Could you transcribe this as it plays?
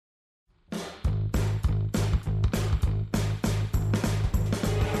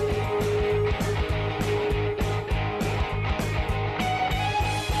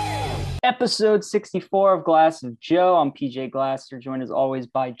Episode 64 of Glass of Joe. I'm PJ Glasser, joined as always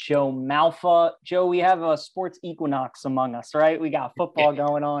by Joe Malfa. Joe, we have a sports equinox among us, right? We got football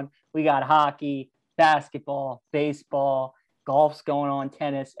going on, we got hockey, basketball, baseball, golf's going on,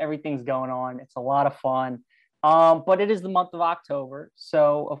 tennis, everything's going on. It's a lot of fun. But it is the month of October.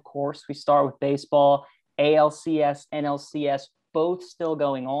 So, of course, we start with baseball, ALCS, NLCS, both still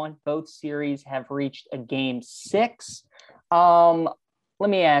going on. Both series have reached a game six. Let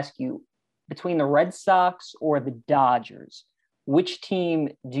me ask you, between the Red Sox or the Dodgers, which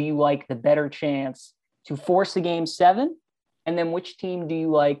team do you like the better chance to force a game seven? And then which team do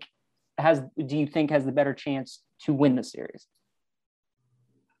you think has the better chance to win the series?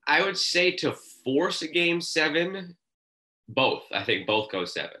 I would say to force a game seven, both. I think both go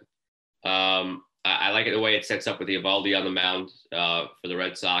seven. I like it the way it sets up with the Eovaldi on the mound for the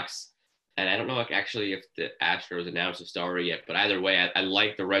Red Sox. And I don't know actually if the Astros announced a starter yet, but either way, I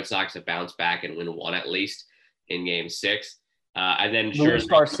like the Red Sox to bounce back and win one at least in game six. And then Luis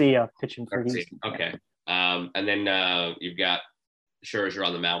Garcia pitching for Houston. Okay. And then you've got Scherzer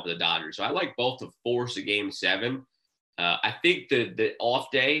on the mound for the Dodgers. So I like both to force a game seven. I think the off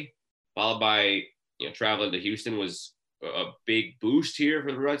day followed by traveling to Houston was a big boost here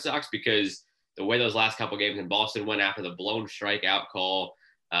for the Red Sox because the way those last couple games in Boston went after the blown strikeout call.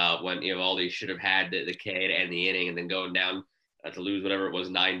 When Eovaldi should have had the K to end the inning and then going down to lose whatever it was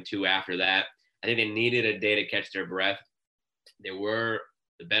 9-2 after that. I think they needed a day to catch their breath. They were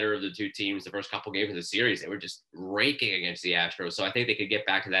the better of the two teams the first couple games of the series. They were just raking against the Astros. So I think they could get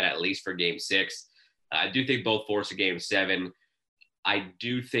back to that at least for game six. I do think both force a game seven. I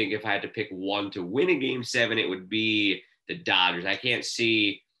do think if I had to pick one to win a game seven, it would be the Dodgers. I can't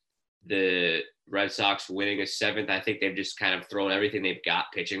see the Red Sox winning a seventh. I think they've just kind of thrown everything they've got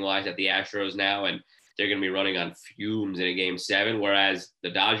pitching-wise at the Astros now, and they're going to be running on fumes in a game seven, whereas the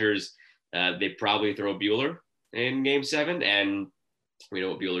Dodgers, they probably throw Buehler in game seven, and we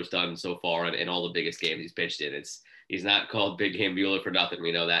know what Buehler's done so far in all the biggest games he's pitched in. He's not called Big Game Buehler for nothing.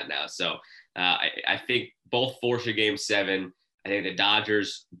 We know that now. So I think both force a game seven. I think the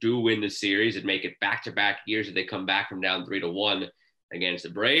Dodgers do win the series and make it back-to-back years that they come back from down 3-1 against the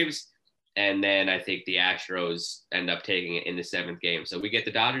Braves. And then I think the Astros end up taking it in the seventh game. So we get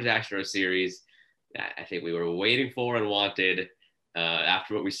the Dodgers-Astros series that I think we were waiting for and wanted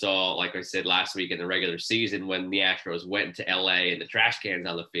after what we saw, like I said, last week in the regular season when the Astros went to LA and the trash cans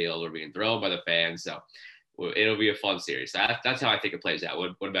on the field were being thrown by the fans. So it'll be a fun series. So that's how I think it plays out.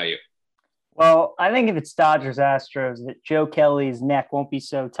 What about you? Well, I think if it's Dodgers-Astros, that Joe Kelly's neck won't be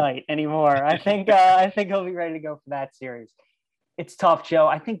so tight anymore. I think he'll be ready to go for that series. It's tough, Joe.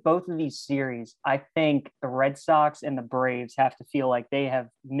 I think both of these series, I think the Red Sox and the Braves have to feel like they have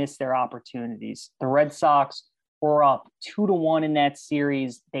missed their opportunities. The Red Sox were up 2-1 in that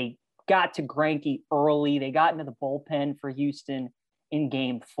series. They got to Greinke early. They got into the bullpen for Houston in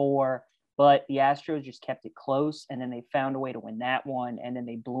game four, but the Astros just kept it close, and then they found a way to win that one, and then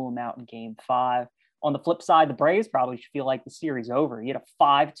they blew them out in game five. On the flip side, the Braves probably should feel like the series over. You had a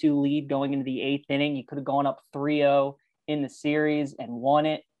 5-2 lead going into the eighth inning. You could have gone up 3-0 in the series and won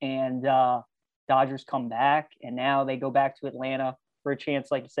it, and Dodgers come back, and now they go back to Atlanta for a chance,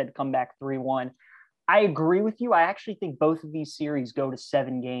 like you said, to come back 3-1. I agree with you. I actually think both of these series go to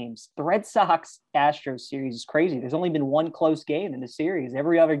 7 games. The Red Sox-Astros series is crazy. There's only been one close game in the series.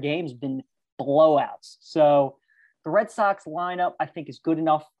 Every other game's been blowouts. So the Red Sox lineup, I think, is good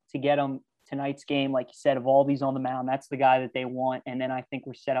enough to get them tonight's game. Like you said, Eovaldi's on the mound. That's the guy that they want, and then I think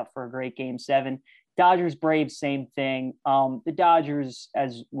we're set up for a great game seven. Dodgers, Braves, same thing. The Dodgers,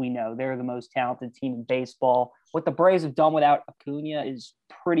 as we know, they're the most talented team in baseball. What the Braves have done without Acuna is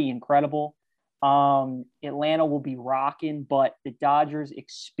pretty incredible. Atlanta will be rocking, but the Dodgers'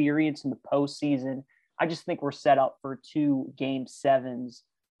 experience in the postseason, I just think we're set up for 2 game sevens.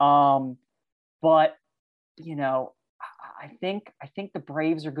 But I think the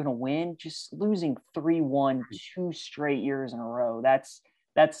Braves are going to win. Just losing 3-1 2 straight years in a row, that's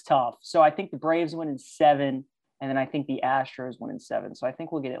tough. So I think the Braves win in 7, and then I think the Astros win in 7. So I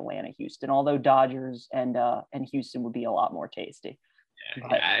think we'll get Atlanta, Houston, although Dodgers and Houston would be a lot more tasty.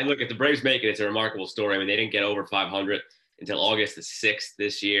 Yeah, look, if the Braves make it, it's a remarkable story. I mean, they didn't get over 500 until August the 6th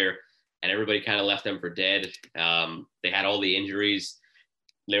this year, and everybody kind of left them for dead. They had all the injuries.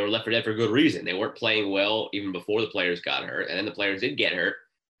 They were left for dead for good reason. They weren't playing well even before the players got hurt, and then the players did get hurt,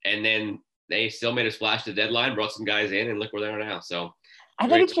 and then they still made a splash to the deadline, brought some guys in, and look where they are now. So I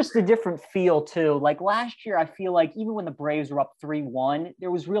think it's just a different feel, too. Like last year, I feel like even when the Braves were up 3-1,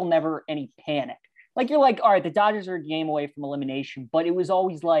 there was never any panic. Like you're like, all right, the Dodgers are a game away from elimination, but it was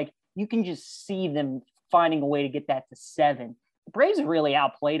always like you can just see them finding a way to get that to 7. the Braves have really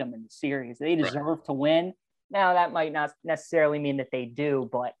outplayed them in the series. They deserve to win. Now, that might not necessarily mean that they do,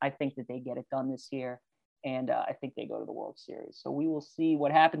 but I think that they get it done this year. And I think they go to the World Series. So we will see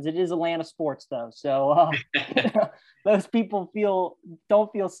what happens. It is Atlanta sports, though. So those people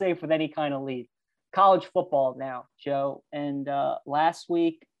don't feel safe with any kind of lead. College football now, Joe. And last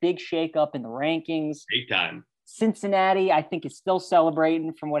week, big shakeup in the rankings. Big time. Cincinnati, I think, is still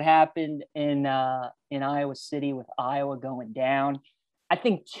celebrating from what happened in Iowa City with Iowa going down. I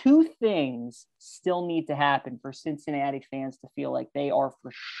think two things still need to happen for Cincinnati fans to feel like they are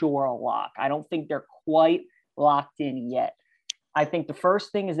for sure a lock. I don't think they're quite locked in yet. I think the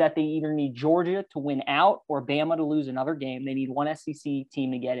first thing is that they either need Georgia to win out or Bama to lose another game. They need one SEC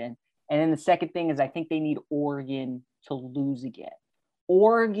team to get in. And then the second thing is I think they need Oregon to lose again.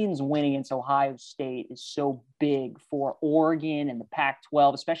 Oregon's win against Ohio State is so big for Oregon and the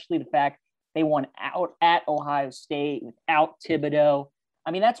Pac-12, especially the fact they won out at Ohio State without Thibodeau. I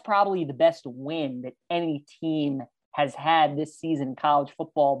mean, that's probably the best win that any team has had this season in college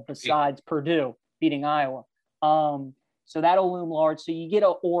football besides Purdue beating Iowa. So that'll loom large. So you get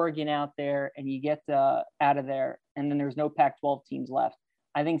Oregon out there and you get out of there, and then there's no Pac-12 teams left.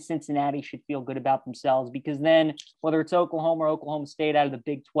 I think Cincinnati should feel good about themselves because then whether it's Oklahoma or Oklahoma State out of the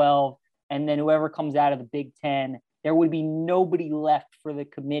Big 12, and then whoever comes out of the Big 10, there would be nobody left for the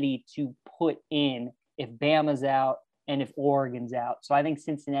committee to put in if Bama's out and if Oregon's out. So I think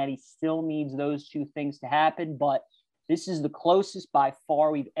Cincinnati still needs those two things to happen, but this is the closest by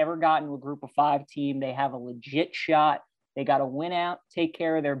far we've ever gotten to a group of 5 team. They have a legit shot. They got to win out, take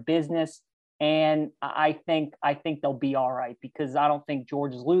care of their business. And I think they'll be all right because I don't think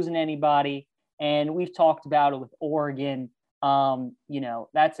Georgia's losing anybody. And we've talked about it with Oregon.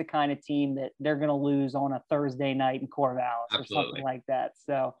 That's the kind of team that they're going to lose on a Thursday night in Corvallis or something like that.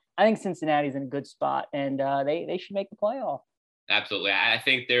 So I think Cincinnati's in a good spot, and they should make the playoff. Absolutely. I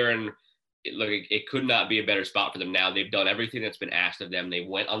think they're in – look, it could not be a better spot for them now. They've done everything that's been asked of them. They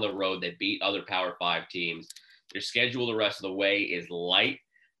went on the road. They beat other Power 5 teams. Their schedule the rest of the way is light.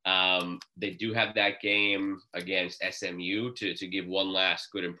 They do have that game against SMU to give one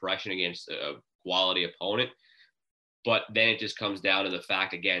last good impression against a quality opponent. But then it just comes down to the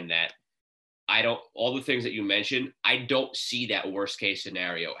fact, again, that all the things that you mentioned, I don't see that worst case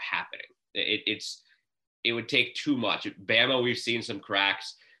scenario happening. It would take too much. Bama, we've seen some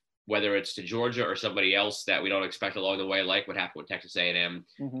cracks, whether it's to Georgia or somebody else that we don't expect along the way, like what happened with Texas A&M.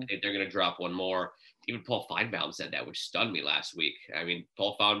 Mm-hmm. I think they're going to drop one more. Even Paul Feinbaum said that, which stunned me last week. I mean,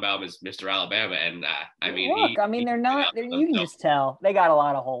 Paul Feinbaum is Mr. Alabama, and they're not. You can just tell they got a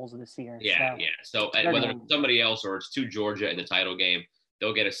lot of holes this year. Yeah. So whether it's somebody else or it's to Georgia in the title game,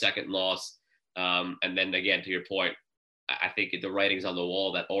 they'll get a second loss. And then again, to your point, I think the writing's on the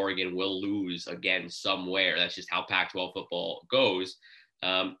wall that Oregon will lose again somewhere. That's just how Pac-12 football goes.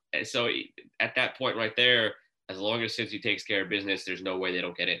 And so at that point right there, as long as Cincy takes care of business, there's no way they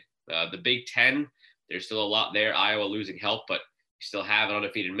don't get in. The Big Ten. There's still a lot there. Iowa losing help, but you still have an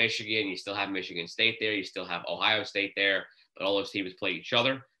undefeated Michigan. You still have Michigan State there. You still have Ohio State there. But all those teams play each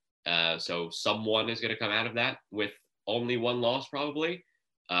other. So someone is going to come out of that with only one loss probably.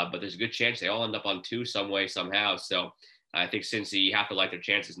 But there's a good chance they all end up on 2 some way, somehow. So I think Cincy, you have to like their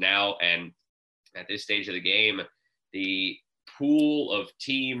chances now. And at this stage of the game, the pool of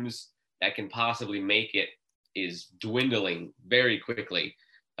teams that can possibly make it is dwindling very quickly.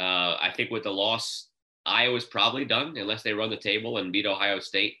 I think with the loss, Iowa's probably done unless they run the table and beat Ohio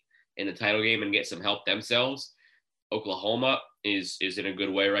State in the title game and get some help themselves. Oklahoma is in a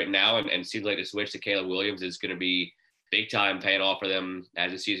good way right now and seems like the switch to Caleb Williams is going to be big time paying off for them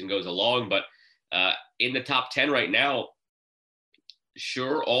as the season goes along. But in the top 10 right now,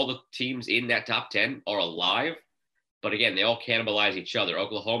 sure, all the teams in that top 10 are alive. But again, they all cannibalize each other.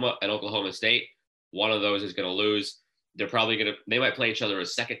 Oklahoma and Oklahoma State, one of those is going to lose. They might play each other a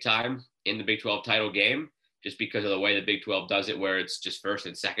second time in the Big 12 title game just because of the way the Big 12 does it, where it's just first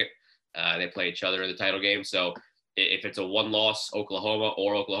and second. They play each other in the title game. So if it's a one-loss Oklahoma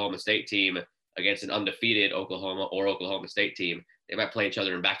or Oklahoma State team against an undefeated Oklahoma or Oklahoma State team, they might play each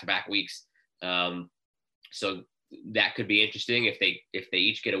other in back-to-back weeks. So that could be interesting if they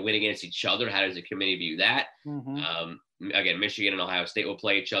each get a win against each other. How does the committee view that? Mm-hmm. Again, Michigan and Ohio State will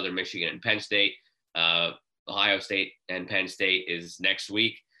play each other. Michigan and Penn State. Ohio State and Penn State is next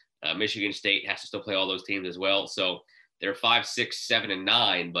week. Michigan State has to still play all those teams as well. So they're 5, 6, 7, and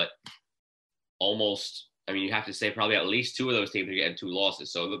 9, but almost, you have to say probably at least 2 of those teams are getting 2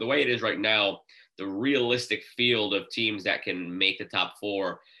 losses. So the way it is right now, the realistic field of teams that can make the top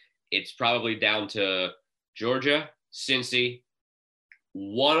 4, it's probably down to Georgia, Cincy,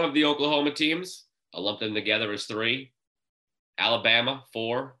 one of the Oklahoma teams. I'll lump them together as 3. Alabama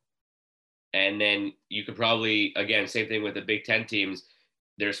 4, and then you could probably, again, same thing with the Big Ten teams.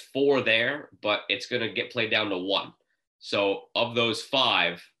 There's 4 there, but it's going to get played down to 1. So of those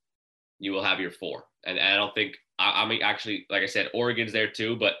 5, you will have your 4. And I don't think I'm actually, like I said, Oregon's there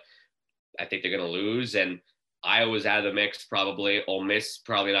too, but I think they're going to lose. And Iowa's out of the mix probably. Ole Miss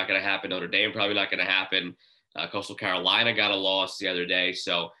probably not going to happen. Notre Dame probably not going to happen. Coastal Carolina got a loss the other day.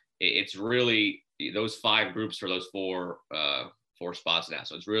 So it's really those 5 groups for those 4 spots now.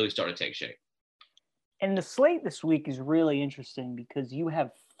 So it's really starting to take shape. And the slate this week is really interesting because you have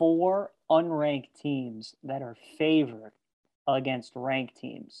 4 unranked teams that are favored against ranked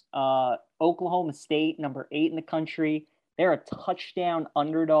teams. Oklahoma State, number 8 in the country. They're a touchdown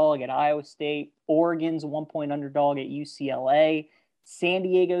underdog at Iowa State. Oregon's a 1-point underdog at UCLA. San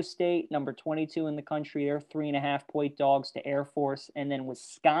Diego State, number 22 in the country. They're 3.5-point dogs to Air Force. And then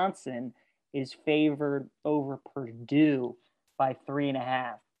Wisconsin is favored over Purdue by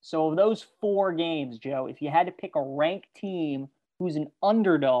 3.5. So of those 4 games, Joe, if you had to pick a ranked team who's an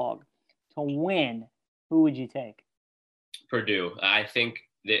underdog to win, who would you take? Purdue. I think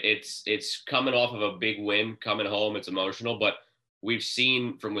that it's coming off of a big win, coming home. It's emotional, but we've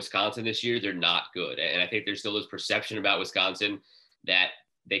seen from Wisconsin this year, they're not good. And I think there's still this perception about Wisconsin that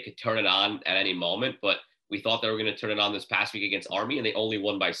they could turn it on at any moment, but we thought they were going to turn it on this past week against Army, and they only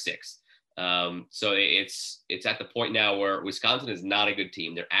won by 6. So it's at the point now where Wisconsin is not a good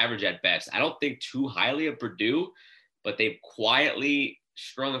team. They're average at best. I don't think too highly of Purdue, but they've quietly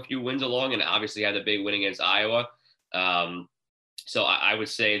strung a few wins along and obviously had the big win against Iowa. So I would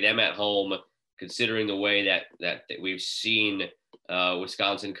say them at home, considering the way that we've seen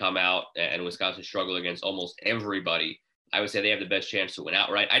Wisconsin come out and Wisconsin struggle against almost everybody. I would say they have the best chance to win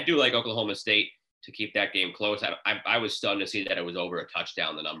outright. I do like Oklahoma State to keep that game close. I was stunned to see that it was over a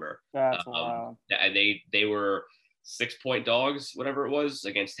touchdown, the number. That's wild. And they were 6-point dogs, whatever it was,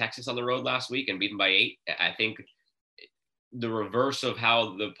 against Texas on the road last week and beat them by 8. I think the reverse of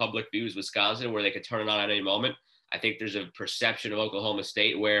how the public views Wisconsin, where they could turn it on at any moment. I think there's a perception of Oklahoma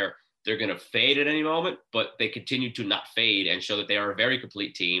State where they're going to fade at any moment, but they continue to not fade and show that they are a very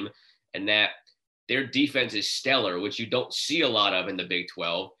complete team and that their defense is stellar, which you don't see a lot of in the Big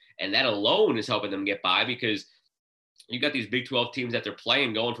 12. And that alone is helping them get by because you got these Big 12 teams that they're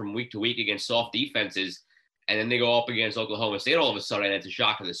playing going from week to week against soft defenses. And then they go up against Oklahoma State all of a sudden, and it's a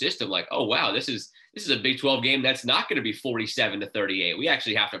shock to the system. Like, oh, wow, this is a Big 12 game that's not going to be 47-38. We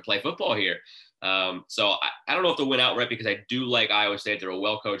actually have to play football here. So I don't know if they'll win outright because I do like Iowa State. They're a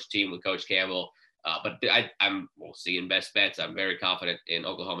well-coached team with Coach Campbell. But we'll see in best bets. I'm very confident in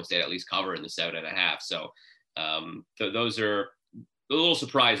Oklahoma State at least covering the 7.5. So those are a little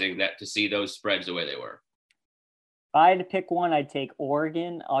surprising that to see those spreads the way they were. If I had to pick one, I'd take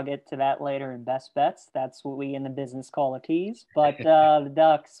Oregon. I'll get to that later in best bets. That's what we in the business call a tease. But the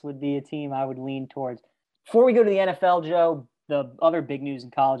Ducks would be a team I would lean towards. Before we go to the NFL, Joe, the other big news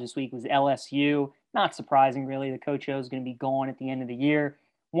in college this week was LSU. Not surprising, really. The Coach O is going to be gone at the end of the year.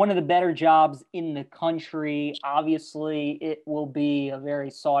 One of the better jobs in the country. Obviously, it will be a very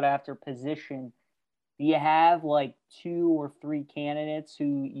sought-after position. Do you have like 2 or 3 candidates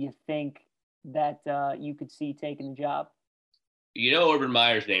who you think that you could see taking the job? You know, Urban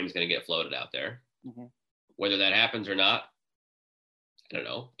Meyer's name is going to get floated out there. Mm-hmm. Whether that happens or not, I don't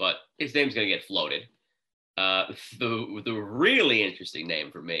know, but his name's going to get floated. The really interesting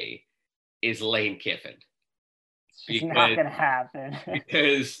name for me is Lane Kiffin. It's not going to happen.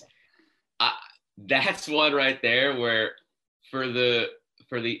 Because that's one right there where for the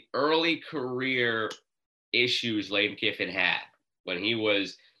early career issues Lane Kiffin had when he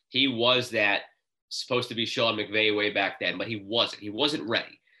was that supposed to be Sean McVay way back then, but he wasn't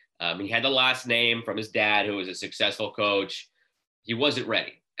ready. He had the last name from his dad, who was a successful coach. He wasn't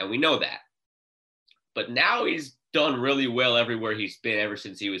ready, and we know that. But now he's done really well everywhere he's been ever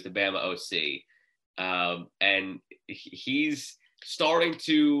since he was the Bama OC. And he's starting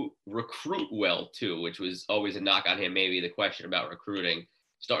to recruit well too, which was always a knock on him. Maybe the question about recruiting,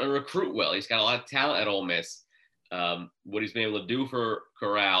 starting to recruit well. He's got a lot of talent at Ole Miss. What he's been able to do for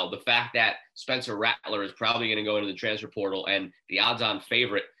Corral, the fact that Spencer Rattler is probably going to go into the transfer portal and the odds-on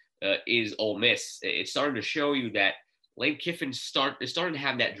favorite is Ole Miss. It's starting to show you that Lane Kiffin is starting to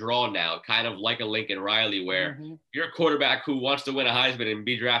have that draw now, kind of like a Lincoln Riley, where you're a quarterback who wants to win a Heisman and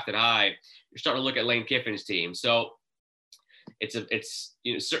be drafted high. You're starting to look at Lane Kiffin's team. So it's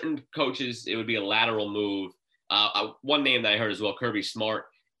certain coaches, it would be a lateral move. One name that I heard as well, Kirby Smart.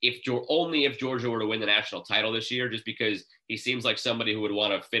 If Georgia were to win the national title this year, just because he seems like somebody who would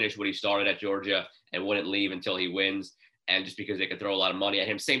want to finish what he started at Georgia and wouldn't leave until he wins. And just because they could throw a lot of money at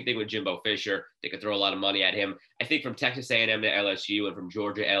him. Same thing with Jimbo Fisher. They could throw a lot of money at him. I think from Texas A&M to LSU and from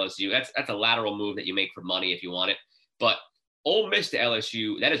Georgia to LSU, that's a lateral move that you make for money if you want it. But Ole Miss to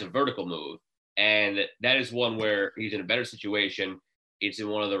LSU, that is a vertical move. And that is one where he's in a better situation. It's in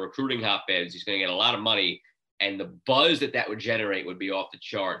one of the recruiting hotbeds. He's going to get a lot of money. And the buzz that would generate would be off the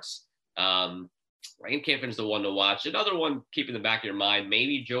charts. Lane Kiffin's the one to watch. Another one, keep in the back of your mind,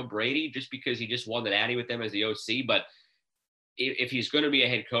 maybe Joe Brady, just because he just won the Natty with them as the OC. But if he's going to be a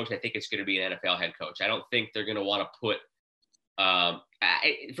head coach, I think it's going to be an NFL head coach. I don't think they're going to want to put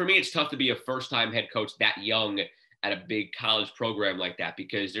for me, it's tough to be a first-time head coach that young at a big college program like that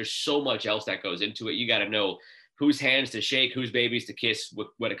because there's so much else that goes into it. You got to know whose hands to shake, whose babies to kiss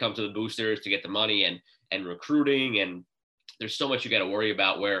when it comes to the boosters to get the money and recruiting. And there's so much you got to worry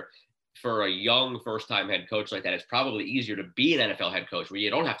about where for a young first-time head coach like that, it's probably easier to be an NFL head coach where you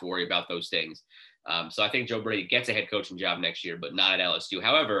don't have to worry about those things. So I think Joe Brady gets a head coaching job next year, but not at LSU.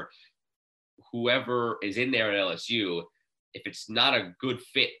 However, whoever is in there at LSU, if it's not a good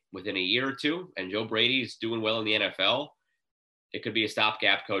fit within a year or two and Joe Brady's doing well in the NFL, it could be a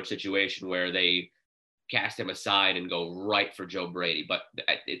stopgap coach situation where they cast him aside and go right for Joe Brady. But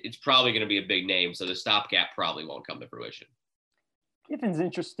it's probably going to be a big name, so the stopgap probably won't come to fruition. Kiffin's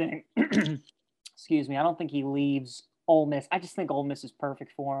interesting. Excuse me. I don't think he leaves Ole Miss. I just think Ole Miss is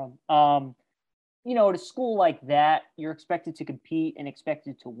perfect for him. At a school like that, you're expected to compete and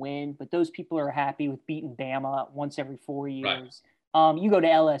expected to win, but those people are happy with beating Bama once every 4 years. Right. You go to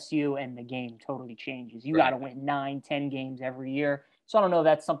LSU and the game totally changes. You got to win 9-10 games every year. So I don't know if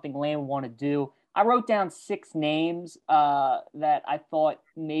that's something Lane would want to do. I wrote down 6 names that I thought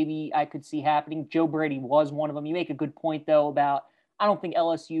maybe I could see happening. Joe Brady was one of them. You make a good point, though, about I don't think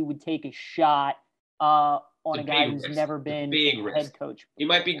LSU would take a shot on a guy who's never been a head coach. He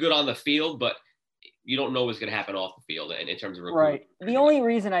might be good on the field, but you don't know what's going to happen off the field in terms of recruiting. Right. The only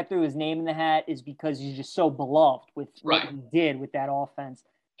reason I threw his name in the hat is because he's just so beloved with what he did with that offense.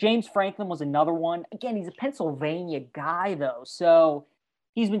 James Franklin was another one. Again, he's a Pennsylvania guy, though. So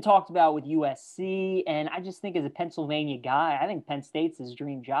he's been talked about with USC. And I just think as a Pennsylvania guy, I think Penn State's his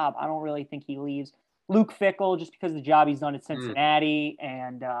dream job. I don't really think he leaves. Luke Fickell, just because of the job he's done at Cincinnati.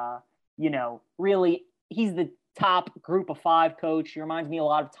 And, really, he's the top group of 5 coach. He reminds me a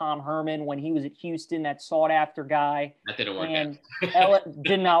lot of Tom Herman when he was at Houston, that sought-after guy. That didn't work out.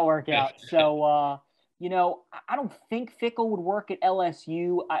 Did not work out. So, I don't think Fickell would work at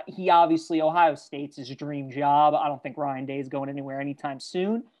LSU. He obviously, Ohio State's his dream job. I don't think Ryan Day is going anywhere anytime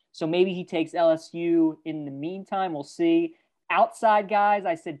soon. So maybe he takes LSU in the meantime. We'll see. Outside guys,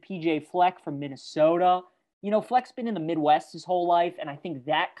 I said PJ Fleck from Minnesota. Fleck's been in the Midwest his whole life, and I think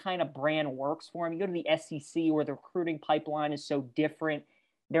that kind of brand works for him. You go to the SEC where the recruiting pipeline is so different.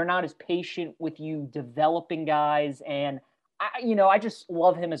 They're not as patient with you developing guys, and I just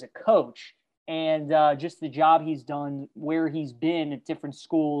love him as a coach and just the job he's done where he's been at different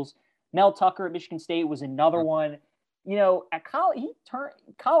schools. Mel Tucker at Michigan State was another one. At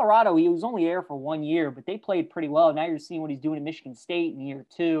Colorado, he was only there for 1 year, but they played pretty well. Now you're seeing what he's doing at Michigan State in year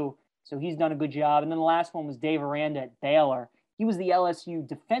 2. So he's done a good job. And then the last one was Dave Aranda at Baylor. He was the LSU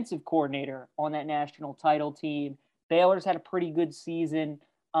defensive coordinator on that national title team. Baylor's had a pretty good season.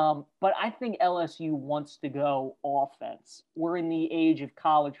 But I think LSU wants to go offense. We're in the age of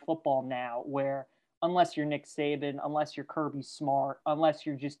college football now where unless you're Nick Saban, unless you're Kirby Smart, unless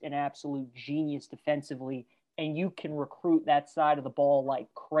you're just an absolute genius defensively and you can recruit that side of the ball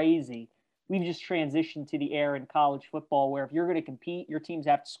like crazy, we've just transitioned to the era in college football where if you're going to compete, your teams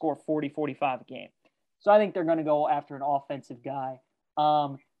have to score 40, 45 a game. So I think they're going to go after an offensive guy.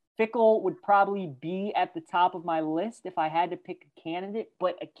 Fickell would probably be at the top of my list if I had to pick a candidate.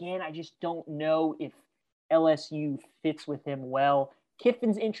 But again, I just don't know if LSU fits with him well.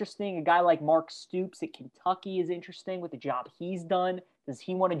 Kiffin's interesting. A guy like Mark Stoops at Kentucky is interesting with the job he's done. Does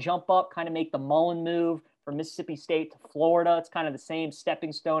he want to jump up, kind of make the Mullen move from Mississippi State to Florida? It's kind of the same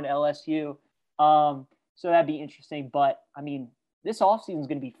stepping stone to LSU. So that'd be interesting. But, this offseason is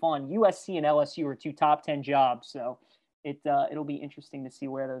going to be fun. USC and LSU are 2 top 10 jobs. So it'll be interesting to see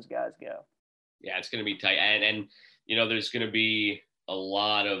where those guys go. Yeah, it's going to be tight. And there's going to be a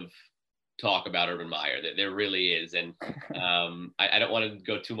lot of talk about Urban Meyer. There really is. And I don't want to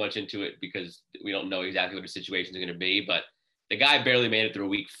go too much into it because we don't know exactly what the situation is going to be. But the guy barely made it through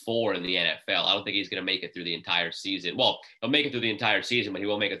week 4 in the NFL. I don't think he's going to make it through the entire season. Well, he'll make it through the entire season, but he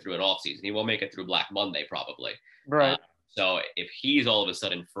won't make it through an off season. He won't make it through Black Monday probably. Right. So if he's all of a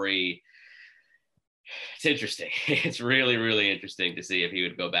sudden free, it's interesting. It's really, really interesting to see if he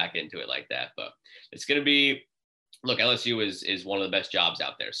would go back into it like that. But it's going to be, look, LSU is one of the best jobs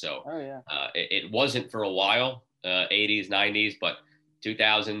out there. So it wasn't for a while, 80s, 90s, but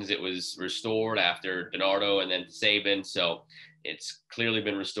 2000s it was restored after DiNardo and then Saban. So it's clearly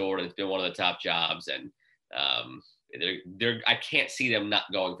been restored and it's been one of the top jobs. And I can't see them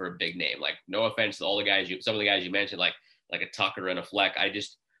not going for a big name. Like, no offense to all the guys some of the guys you mentioned, like a Tucker and a Fleck.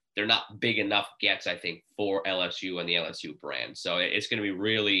 They're not big enough gets, I think, for LSU and the LSU brand. So it's going to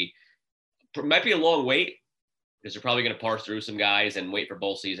be might be a long wait because they're probably going to parse through some guys and wait for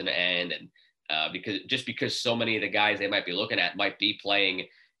bowl season to end. And because so many of the guys they might be looking at might be playing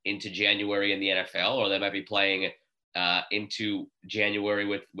into January in the NFL, or they might be playing into January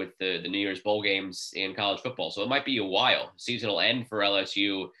with the New Year's bowl games in college football. So it might be a while. Season will end for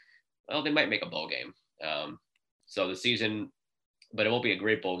LSU. Well, they might make a bowl game. So the season, but it won't be a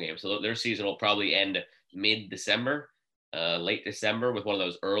great bowl game. So their season will probably end mid-December, late December with one of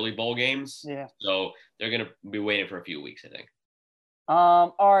those early bowl games. Yeah. So they're going to be waiting for a few weeks, I think.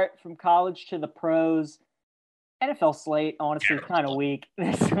 All right, from college to the pros. NFL slate, honestly, kind of weak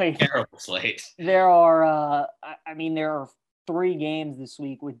this week. Terrible slate. There are, there are 3 games this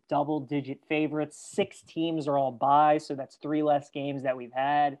week with double-digit favorites. 6 teams are all bye, so that's 3 less games that we've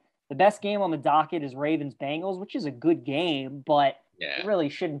had. The best game on the docket is Ravens-Bengals, which is a good game, but it really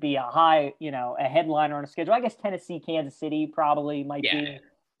shouldn't be a headliner on a schedule. I guess Tennessee-Kansas City probably might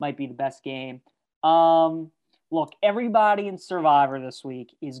be the best game. Look, everybody in Survivor this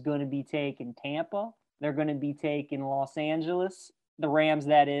week is going to be taking Tampa. They're going to be taking Los Angeles, the Rams,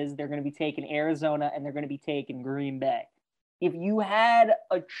 that is. They're going to be taking Arizona, and they're going to be taking Green Bay. If you had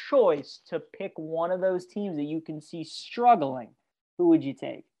a choice to pick one of those teams that you can see struggling, who would you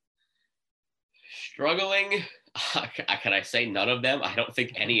take? Struggling? Can I say none of them? I don't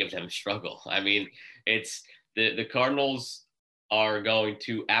think any of them struggle. I mean, it's the Cardinals are going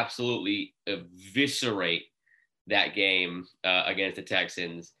to absolutely eviscerate that game against the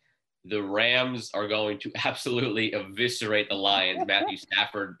Texans. The Rams are going to absolutely eviscerate the Lions. Matthew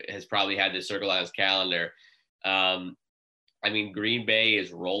Stafford has probably had this circle on his calendar. Green Bay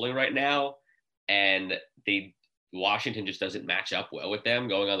is rolling right now, and Washington just doesn't match up well with them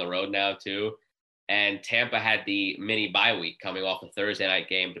going on the road now too. And Tampa had the mini bye week coming off a Thursday night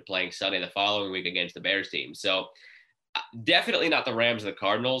game to playing Sunday the following week against the Bears team. So definitely not the Rams or the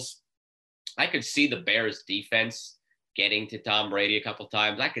Cardinals. I could see the Bears defense getting to Tom Brady a couple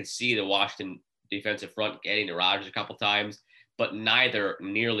times. I could see the Washington defensive front getting to Rodgers a couple times, but neither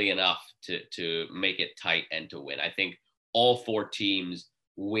nearly enough to make it tight and to win. I think all 4 teams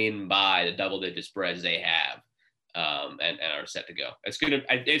win by the double-digit spreads they have, and are set to go. It's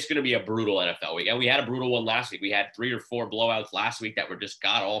gonna be a brutal NFL week, and we had a brutal one last week. We had 3 or 4 blowouts last week that were just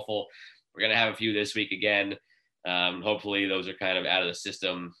god awful. We're gonna have a few this week again. Hopefully, those are kind of out of the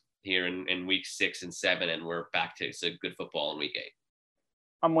system here in week 6 and 7, and we're back to some good football in week 8.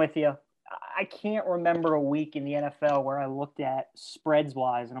 I'm with you. I can't remember a week in the NFL where I looked at spreads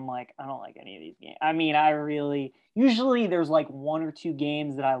wise and I'm like, I don't like any of these games. Usually there's like 1 or 2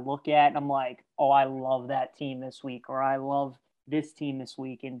 games that I look at and I'm like, oh, I love that team this week, or I love this team this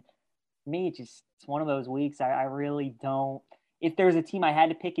week. And for me, it's one of those weeks I really don't. If there's a team I had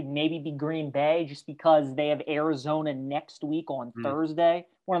to pick, it'd maybe be Green Bay, just because they have Arizona next week on Thursday.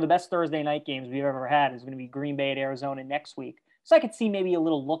 One of the best Thursday night games we've ever had is going to be Green Bay at Arizona next week. So I could see maybe a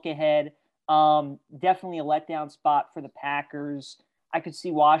little look ahead. Definitely a letdown spot for the Packers. I could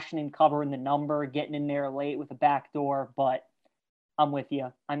see Washington covering the number, getting in there late with a backdoor, but I'm with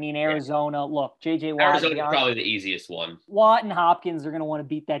you. Arizona, look, J.J. Watt. Arizona's probably the easiest one. Watt and Hopkins are going to want to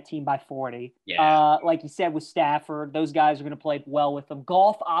beat that team by 40. Yeah. Like you said with Stafford, those guys are going to play well with them.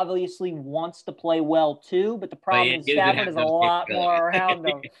 Goff obviously wants to play well too, but the problem is Stafford is a lot more around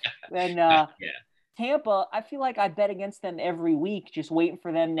them. And Tampa, I feel like I bet against them every week, just waiting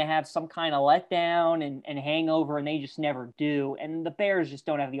for them to have some kind of letdown and hangover, and they just never do. And the Bears just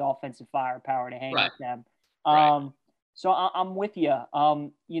don't have the offensive firepower to hang with them. So I'm with you.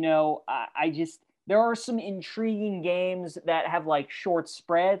 There are some intriguing games that have like short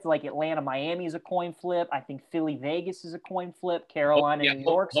spreads, like Atlanta, Miami is a coin flip. I think Philly, Vegas is a coin flip. Carolina, New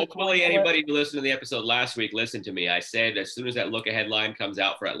York's a coin flip. Hopefully anybody who listened to the episode last week listened to me. I said as soon as that look ahead line comes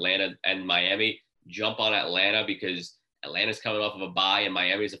out for Atlanta and Miami, jump on Atlanta, because Atlanta's coming off of a bye and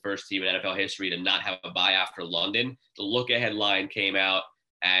Miami is the first team in NFL history to not have a bye after London. The look ahead line came out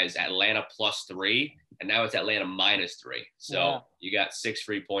as Atlanta +3, and now it's Atlanta -3. So you got 6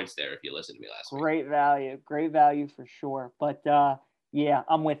 free points there if you listened to me last week. Great value for sure. But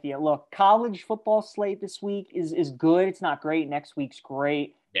I'm with you. Look, college football slate this week is good. It's not great. Next week's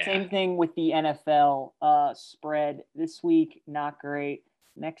great. Yeah. Same thing with the NFL spread. This week, not great.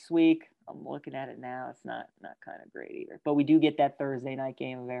 Next week, I'm looking at it now. It's not kind of great either. But we do get that Thursday night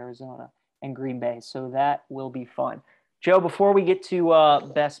game of Arizona and Green Bay. So that will be fun. Joe, before we get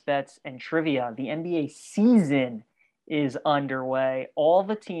to best bets and trivia, the NBA season is underway. All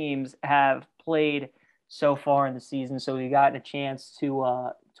the teams have played so far in the season, so we got a chance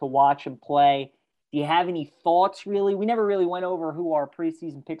to watch and play. Do you have any thoughts? Really, we never really went over who our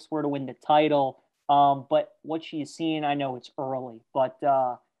preseason picks were to win the title. But what you seeing? I know it's early, but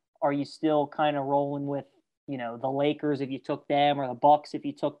are you still kind of rolling with the Lakers if you took them, or the Bucks if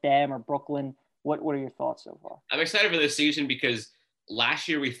you took them, or Brooklyn? What are your thoughts so far? I'm excited for this season because last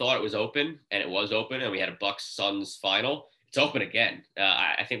year we thought it was open, and it was open, and we had a Bucks Suns final. It's open again.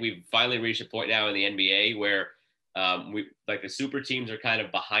 I think we've finally reached a point now in the NBA where we like the super teams are kind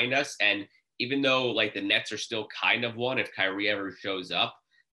of behind us, and even though like the Nets are still kind of one if Kyrie ever shows up,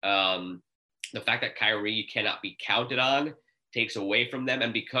 the fact that Kyrie cannot be counted on takes away from them,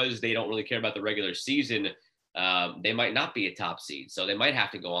 and because they don't really care about the regular season, they might not be a top seed. So they might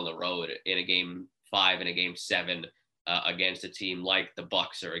have to go on the road in a game 5 and a game 7 against a team like the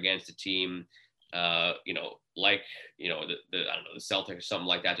Bucks or against a team, like, the I don't know, the Celtics or something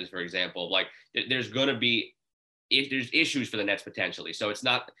like that, just for example. Like there's going to be, there's issues for the Nets potentially. So it's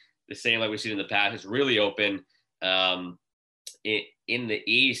not the same like we've seen in the past. It's really open. In the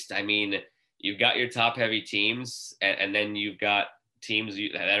East, I mean, you've got your top heavy teams, and then you've got teams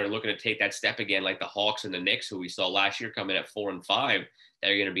that are looking to take that step again, like the Hawks and the Knicks, who we saw last year come in at 4 and 5.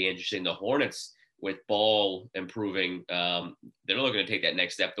 That are going to be interesting. The Hornets, with Ball improving, they're looking to take that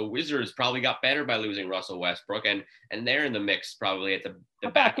next step. The Wizards probably got better by losing Russell Westbrook, and they're in the mix probably at the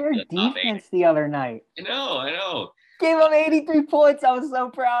back of their defense the other night. I know. Gave them 83 points. I was so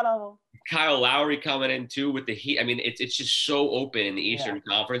proud of them. Kyle Lowry coming in too with the Heat. I mean, it's just so open in the Eastern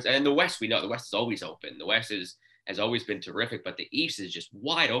Conference, and in the West, we know the West is always open. The West has always been terrific, but the East is just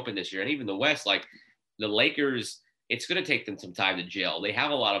wide open this year. And even the West, like the Lakers, it's going to take them some time to gel. They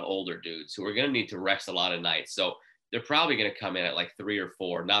have a lot of older dudes who are going to need to rest a lot of nights. So they're probably going to come in at like 3 or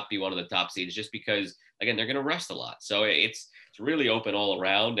 4, not be one of the top seeds, just because, again, they're going to rest a lot. So it's really open all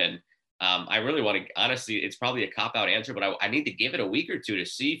around. And I really want to, honestly, it's probably a cop-out answer, but I need to give it a week or two to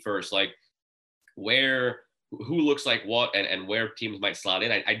see first, like who looks like what and where teams might slot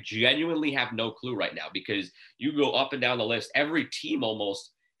in. I genuinely have no clue right now, because you go up and down the list, every team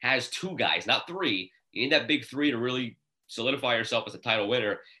almost has 2 guys, not 3. You need that big 3 to really solidify yourself as a title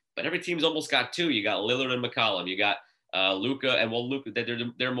winner. But every team's almost got 2. You got Lillard and McCollum. You got Luka, and Luka,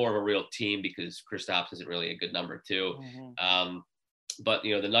 they're more of a real team because Kristaps isn't really a good number 2. Mm-hmm. But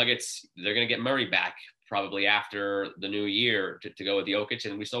the Nuggets, they're going to get Murray back probably after the new year to go with Jokic,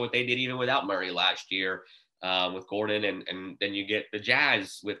 and we saw what they did even without Murray last year with Gordon, and then you get the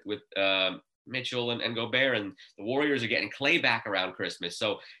Jazz with Mitchell and Gobert, and the Warriors are getting Clay back around Christmas.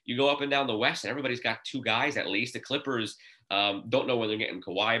 So you go up and down the West, and everybody's got 2 guys at least. The Clippers don't know when they're getting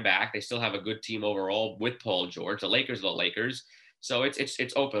Kawhi back. They still have a good team overall with Paul George. The Lakers are the Lakers. So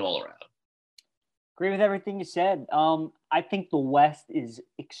it's open all around. Agree with everything you said. I think the West is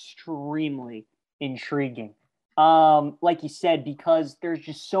extremely intriguing. Like you said, because there's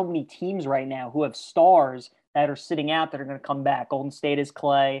just so many teams right now who have stars that are sitting out that are going to come back. Golden State is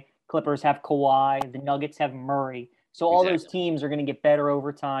Clay. Clippers have Kawhi. The Nuggets have Murray. So all those teams are going to get better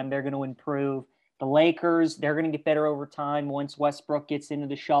over time. They're going to improve. The Lakers, they're going to get better over time once Westbrook gets into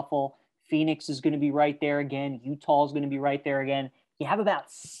the shuffle. Phoenix is going to be right there again. Utah is going to be right there again. You have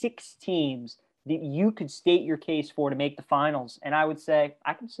about 6 teams that you could state your case for to make the finals. And I would say,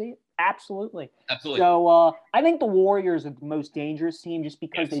 I can see it. Absolutely. So I think the Warriors are the most dangerous team just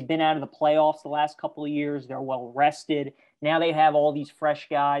because they've been out of the playoffs the last couple of years. They're well rested. Now they have all these fresh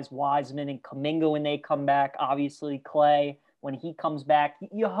guys, Wiseman and Kuminga when they come back. Obviously, Clay, when he comes back,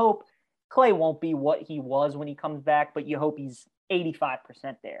 you hope Clay won't be what he was when he comes back, but you hope he's 85%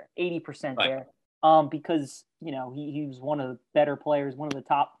 there, 80% there. Because, he was one of the better players, one of the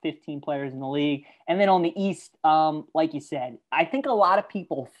top 15 players in the league. And then on the East, like you said, I think a lot of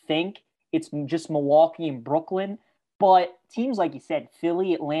people think it's just Milwaukee and Brooklyn, but teams like you said,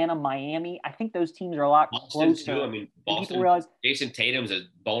 Philly, Atlanta, Miami, I think those teams are a lot closer. Too. I mean, Boston, Jason Tatum's a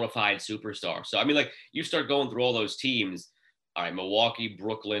bona fide superstar. So, I mean, like, you start going through all those teams, all right, Milwaukee,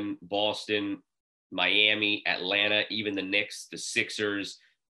 Brooklyn, Boston, Miami, Atlanta, even the Knicks, the Sixers,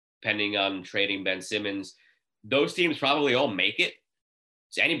 depending on trading Ben Simmons, those teams probably all make it.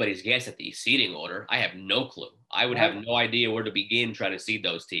 It's anybody's guess at the seeding order. I have no clue. I would have no idea where to begin trying to seed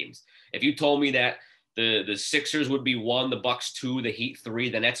those teams. If you told me that the Sixers would be 1, the Bucks 2, the Heat 3,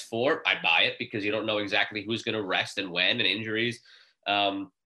 the Nets 4, I'd buy it because you don't know exactly who's going to rest and when and injuries. I'd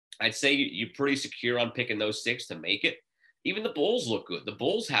say you're pretty secure on picking those 6 to make it. Even the Bulls look good. The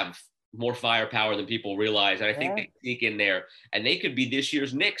Bulls have more firepower than people realize. And I think Yeah. they sneak in there, and they could be this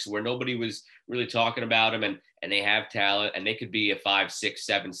year's Knicks, where nobody was really talking about them, and they have talent, and they could be a 5, 6,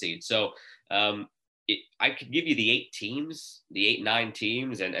 7 seed. So I could give you the 8 teams, the 8, 9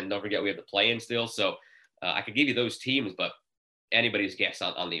 teams, and don't forget we have the play-in still. So I could give you those teams, but anybody's guess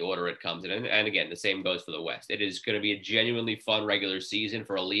on the order it comes in. And again, the same goes for the West. It is going to be a genuinely fun regular season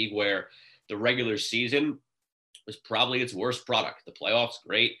for a league where the regular season was probably its worst product. The playoffs,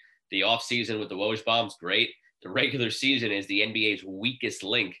 great. The offseason with the Woj bombs, great. The regular season is the NBA's weakest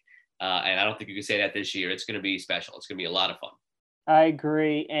link. And I don't think you can say that this year. It's going to be special. It's going to be a lot of fun. I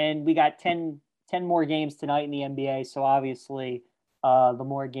agree. And we got 10 more games tonight in the NBA. So obviously, the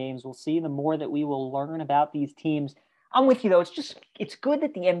more games we'll see, the more that we will learn about these teams. I'm with you, though. It's good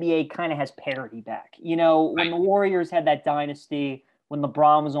that the NBA kind of has parity back. You know, when Right. the Warriors had that dynasty, when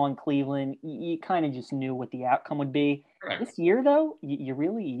LeBron was on Cleveland, you kind of just knew what the outcome would be. Correct. This year, though, you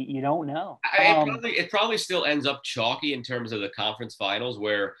really you don't know. It probably still ends up chalky in terms of the conference finals,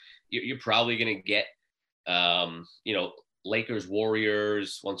 where you're probably going to get, you know, Lakers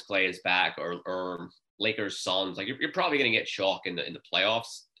Warriors once Clay is back, or Lakers Suns. Like you're probably going to get chalk in the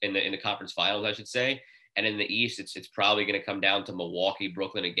playoffs, in the conference finals, I should say. And in the East, it's probably going to come down to Milwaukee,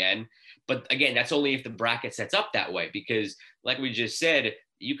 Brooklyn again. But again, that's only if the bracket sets up that way, because like we just said,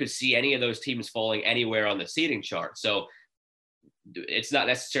 you could see any of those teams falling anywhere on the seeding chart. So it's not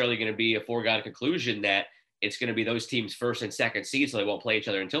necessarily going to be a foregone conclusion that it's going to be those teams first and second seeds, so they won't play each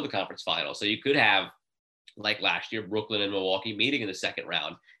other until the conference final. So you could have, like last year, Brooklyn and Milwaukee meeting in the second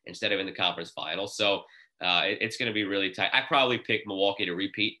round instead of in the conference final. So it's going to be really tight. I probably pick Milwaukee to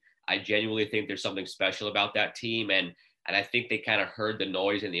repeat. I genuinely think there's something special about that team, and I think they kind of heard the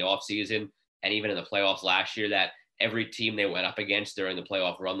noise in the offseason and even in the playoffs last year that every team they went up against during the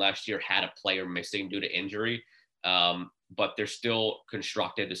playoff run last year had a player missing due to injury. But they're still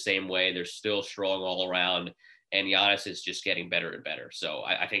constructed the same way. They're still strong all around, and Giannis is just getting better and better. So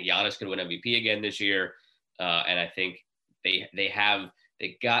I think Giannis could win MVP again this year, and I think they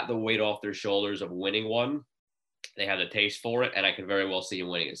got the weight off their shoulders of winning one. They have the taste for it, and I could very well see him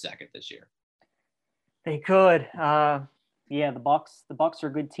winning a second this year. They could. Yeah, the Bucks are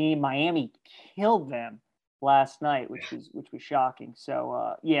a good team. Miami killed them last night, which was shocking.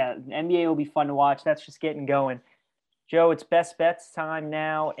 So yeah, the NBA will be fun to watch. That's just getting going. Joe, it's best bets time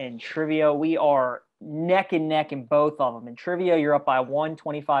now, and trivia. We are neck and neck in both of them. In trivia, you're up by 1,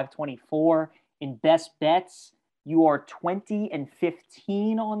 25-24. In best bets, you are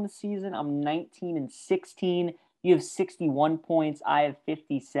 20-15 on the season. I'm 19-16. You have 61 points. I have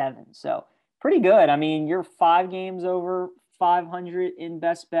 57. So pretty good. I mean, you're 5 games over 500 in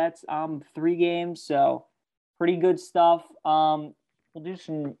best bets. I'm 3 games, so pretty good stuff. We'll do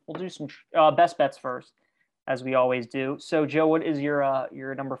some best bets first, as we always do. So, Joe, what is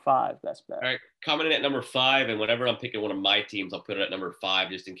your number 5 best bet? All right, coming in at number 5, and whenever I'm picking one of my teams, I'll put it at number 5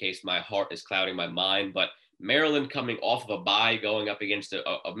 just in case my heart is clouding my mind. But Maryland coming off of a bye, going up against a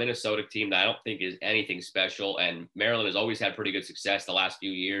Minnesota team that I don't think is anything special. And Maryland has always had pretty good success the last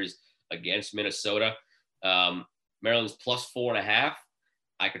few years against Minnesota. Maryland's plus 4.5.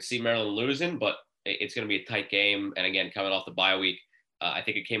 I could see Maryland losing, but it's going to be a tight game. And again, coming off the bye week, I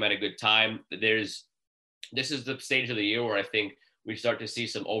think it came at a good time. This is the stage of the year where I think we start to see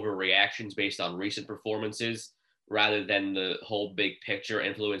some overreactions based on recent performances rather than the whole big picture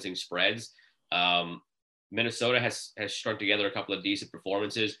influencing spreads. Minnesota has strung together a couple of decent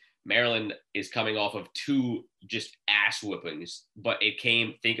performances. Maryland is coming off of 2 just ass whippings, but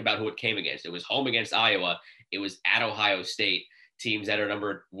think about who it came against. It was home against Iowa. It was at Ohio State, teams that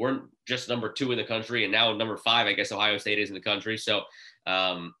weren't just number 2 in the country, and now number 5, I guess Ohio State is in the country. So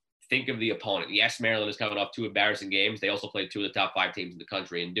think of the opponent. Yes, Maryland is coming off 2 embarrassing games. They also played 2 of the top 5 teams in the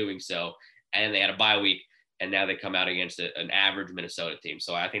country in doing so, and they had a bye week. And now they come out against an average Minnesota team.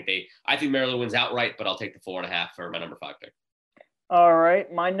 So I think Maryland wins outright, but I'll take the 4.5 for my number 5 pick. All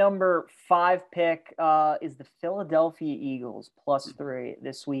right, my number 5 pick is the Philadelphia Eagles +3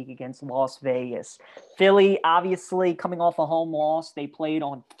 this week against Las Vegas. Philly, obviously, coming off a home loss. They played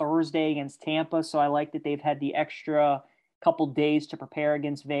on Thursday against Tampa, so I like that they've had the extra couple days to prepare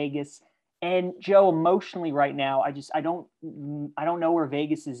against Vegas. And Joe, emotionally right now, I don't know where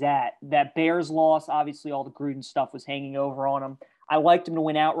Vegas is at. That Bears loss, obviously all the Gruden stuff was hanging over on them. I liked them to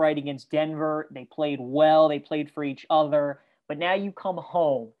win outright against Denver. They played well. They played for each other. But now you come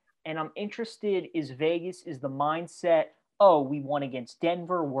home, and I'm interested, is the mindset, oh, we won against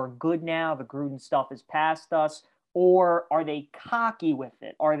Denver, we're good now, the Gruden stuff is past us, or are they cocky with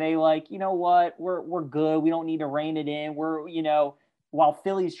it? Are they like, you know what, we're good, we don't need to rein it in, while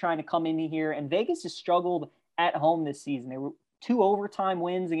Philly's trying to come in here, and Vegas has struggled at home this season. They 2 overtime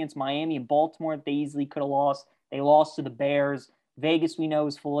wins against Miami and Baltimore that they easily could have lost. They lost to the Bears. Vegas, we know,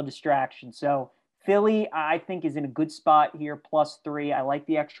 is full of distractions. So Philly, I think, is in a good spot here, +3. I like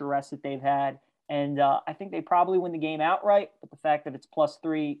the extra rest that they've had. And I think they probably win the game outright. But the fact that it's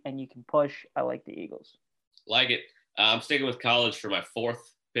 +3 and you can push, I like the Eagles. Like it. I'm sticking with college for my 4th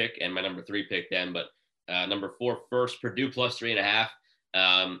pick and my number 3 pick then. But number 4 first, Purdue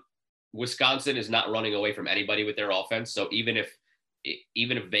 +3.5. Wisconsin is not running away from anybody with their offense. So even if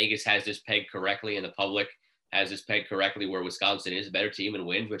Vegas has this pegged correctly and the public has this pegged correctly where Wisconsin is a better team and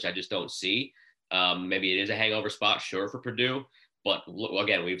wins, which I just don't see. Maybe it is a hangover spot, sure, for Purdue. But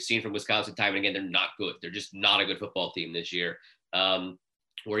again, we've seen from Wisconsin time and again, they're not good. They're just not a good football team this year.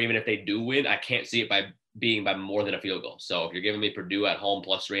 Where even if they do win, I can't see it by being by more than a field goal. So if you're giving me Purdue at home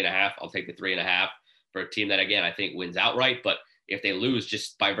 +3.5, I'll take the 3.5 for a team that, again, I think wins outright. But if they lose,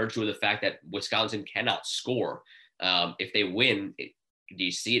 just by virtue of the fact that Wisconsin cannot score, if they win, do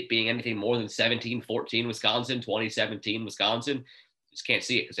you see it being anything more than 17-14 Wisconsin, 20-17 Wisconsin? Just can't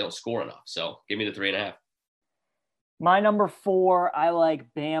see it because they don't score enough. So give me the 3.5. My number 4, I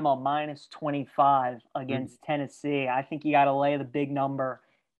like Bama -25 against Tennessee. I think you got to lay the big number.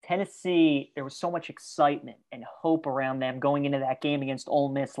 Tennessee, there was so much excitement and hope around them going into that game against Ole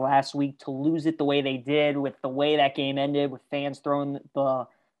Miss last week. To lose it the way they did, with the way that game ended, with fans throwing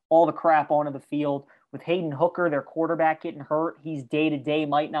all the crap onto the field, with Hayden Hooker, their quarterback, getting hurt. He's day-to-day,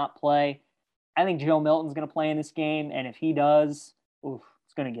 might not play. I think Joe Milton's going to play in this game, and if he does,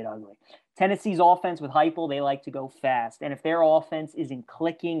 it's going to get ugly. Tennessee's offense with Heupel, they like to go fast. And if their offense isn't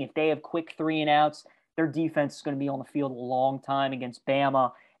clicking, if they have quick 3-and-outs, their defense is going to be on the field a long time against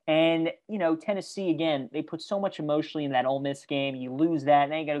Bama. And, Tennessee, again, they put so much emotionally in that Ole Miss game. You lose that,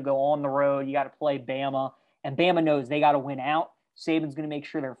 and then you got to go on the road. You got to play Bama. And Bama knows they got to win out. Saban's going to make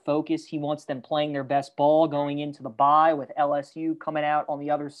sure they're focused. He wants them playing their best ball going into the bye with LSU coming out on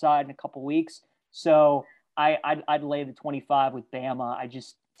the other side in a couple weeks. So I'd lay the 25 with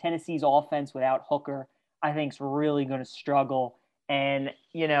Bama. Tennessee's offense without Hooker, I think, is really going to struggle. And,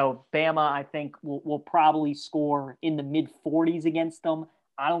 Bama, I think, will probably score in the mid-40s against them.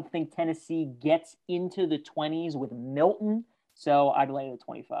 I don't think Tennessee gets into the 20s with Milton. So I'd lay the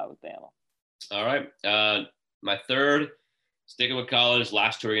 25 with Bama. All right. My 3rd, sticking with college,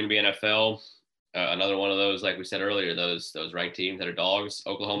 last 2 are going to be NFL. Another one of those, like we said earlier, those ranked teams that are dogs.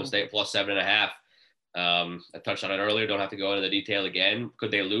 Oklahoma State +7.5. I touched on it earlier. Don't have to go into the detail again.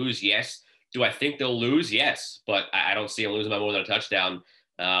 Could they lose? Yes. Do I think they'll lose? Yes. But I don't see them losing by more than a touchdown.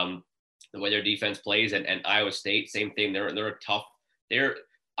 The way their defense plays, and Iowa State, same thing. They're a tough.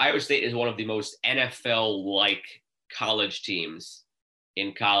 Iowa State is one of the most NFL-like college teams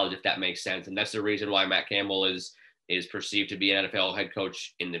in college, if that makes sense. And that's the reason why Matt Campbell is perceived to be an NFL head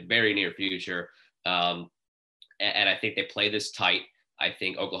coach in the very near future. And I think they play this tight. I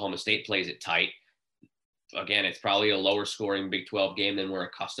think Oklahoma State plays it tight. Again, it's probably a lower scoring Big 12 game than we're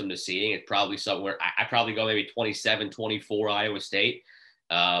accustomed to seeing. It's probably somewhere I probably go maybe 27-24 Iowa State.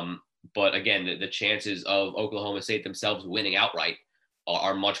 But again, the chances of Oklahoma State themselves winning outright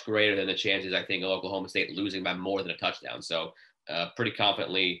are much greater than the chances, I think, of Oklahoma State losing by more than a touchdown. So pretty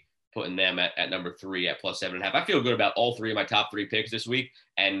confidently putting them at number 3 at +7.5. I feel good about all 3 of my top 3 picks this week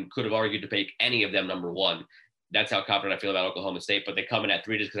and could have argued to pick any of them number 1. That's how confident I feel about Oklahoma State, but they come in at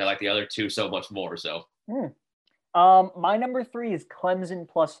 3 just because I like the other 2 so much more. So. My number 3 is Clemson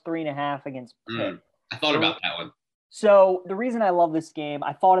 +3.5 against Pitt. I thought about that one. So the reason I love this game,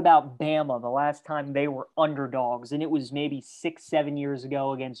 I thought about Bama the last time they were underdogs, and it was maybe 6-7 years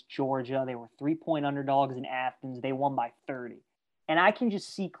ago against Georgia. They were 3-point underdogs in Athens. They won by 30. And I can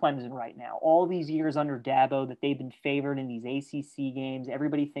just see Clemson right now. All these years under Dabo that they've been favored in these ACC games.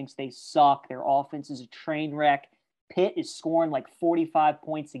 Everybody thinks they suck. Their offense is a train wreck. Pitt is scoring like 45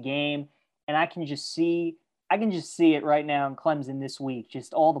 points a game. And I can just see it right now in Clemson this week.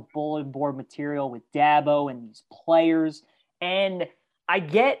 Just all the bulletin board material with Dabo and these players. And I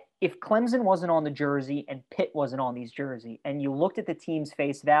get if Clemson wasn't on the jersey and Pitt wasn't on these jersey, and you looked at the team's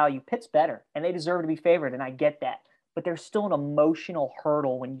face value, Pitt's better, and they deserve to be favored, and I get that. But there's still an emotional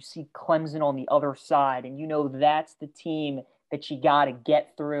hurdle when you see Clemson on the other side, and you know that's the team that you got to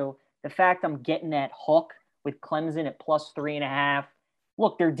get through. The fact I'm getting that hook with Clemson at +3.5.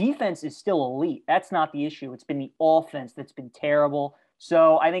 Look, their defense is still elite. That's not the issue. It's been the offense that's been terrible.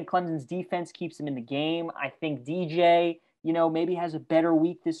 So I think Clemson's defense keeps them in the game. I think DJ, maybe has a better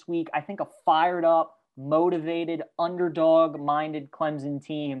week this week. I think a fired up, motivated, underdog-minded Clemson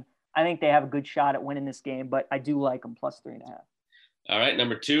team, I think they have a good shot at winning this game, but I do like them +3.5. All right,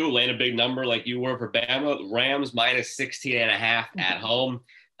 number 2, laying a big number like you were for Bama. Rams -16.5 at home.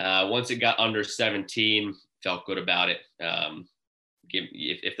 Once it got under 17, felt good about it.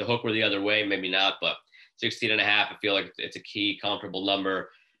 If the hook were the other way, maybe not, but 16 and a half, I feel like it's a key comfortable number.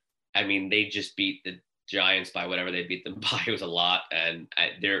 I mean, they just beat the Giants by whatever they beat them by. It was a lot. And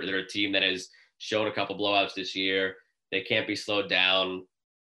they're a team that has shown a couple blowouts this year. They can't be slowed down.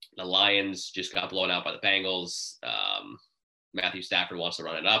 The Lions just got blown out by the Bengals. Matthew Stafford wants to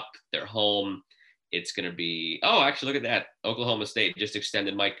run it up. They're home. It's going to be, actually, look at that. Oklahoma State just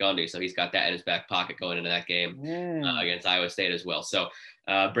extended Mike Gundy, so he's got that in his back pocket going into that game against Iowa State as well. So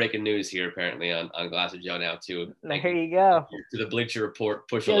breaking news here apparently on Glass of Joe now, too. There you go. To the Bleacher Report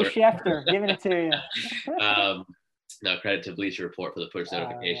push Joe alert. Schefter, giving it to you. No, credit to Bleacher Report for the push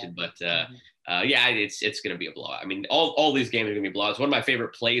notification. But, it's going to be a blowout. I mean, all these games are going to be blowouts. One of my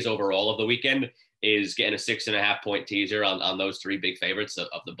favorite plays overall of the weekend is getting a 6.5 point teaser on those three big favorites of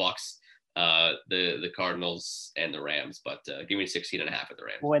the Bucs, the Cardinals, and the Rams. But give me 16.5 at the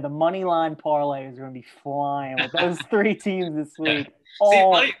Rams. Boy, the money line parlay is going to be flying with those three teams this week.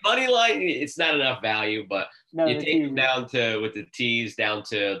 See, money line, it's not enough value, but you take them down to, with the tees, down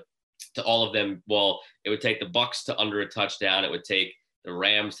to all of them. Well, it would take the Bucs to under a touchdown. It would take the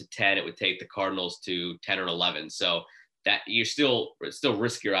Rams to 10. It would take the Cardinals to 10 or 11. So that it's still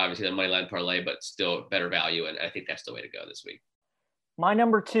riskier, obviously, than money line parlay, but still better value. And I think that's the way to go this week. My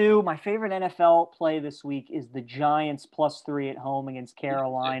number 2, my favorite NFL play this week is the Giants +3 at home against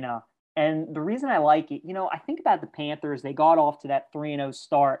Carolina. And the reason I like it, I think about the Panthers. They got off to that 3-0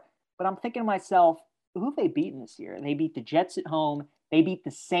 start, but I'm thinking to myself, who have they beaten this year? They beat the Jets at home. They beat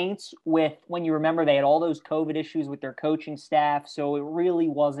the Saints when you remember, they had all those COVID issues with their coaching staff. So it really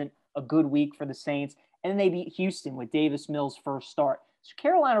wasn't a good week for the Saints. And then they beat Houston with Davis Mills' first start. So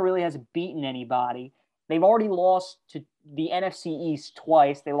Carolina really hasn't beaten anybody. They've already lost to the NFC East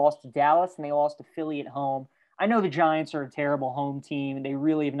twice. They lost to Dallas and they lost to Philly at home. I know the Giants are a terrible home team. They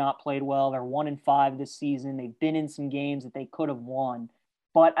really have not played well. They're 1-5 this season. They've been in some games that they could have won.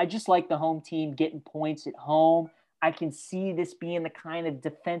 But I just like the home team getting points at home. I can see this being the kind of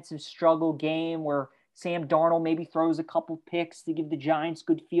defensive struggle game where Sam Darnold maybe throws a couple picks to give the Giants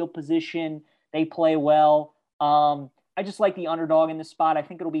good field position. They play well. I just like the underdog in this spot. I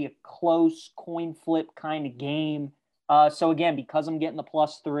think it'll be a close coin flip kind of game. So again, because I'm getting the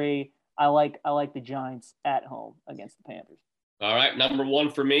 +3, I like the Giants at home against the Panthers. All right, number 1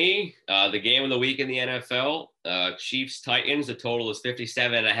 for me, the game of the week in the NFL, Chiefs-Titans. The total is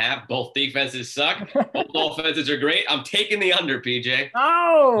 57.5. Both defenses suck. Both offenses are great. I'm taking the under, PJ.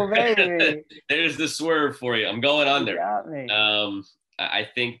 Oh, baby. There's the swerve for you. I'm going under. You got me. I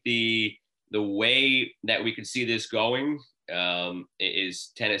think the way that we could see this going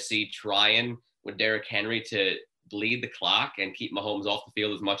is Tennessee trying with Derrick Henry to bleed the clock and keep Mahomes off the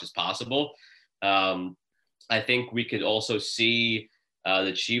field as much as possible. I think we could also see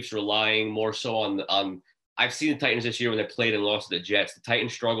the Chiefs relying more so on I've seen the Titans this year when they played and lost to the Jets. The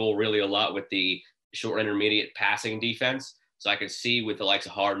Titans struggle really a lot with the short intermediate passing defense. So I could see with the likes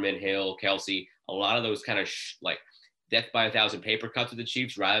of Hardman, Hill, Kelsey, a lot of those kind of like death by 1,000 paper cuts with the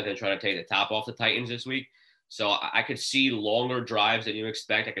Chiefs rather than trying to take the top off the Titans this week. So I could see longer drives than you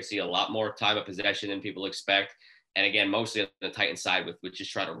expect. I could see a lot more time of possession than people expect. And again, mostly on the Titans side with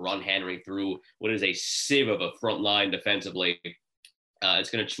just trying to run Henry through what is a sieve of a front line defensively. It's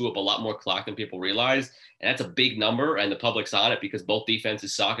going to chew up a lot more clock than people realize. And that's a big number, and the public's on it because both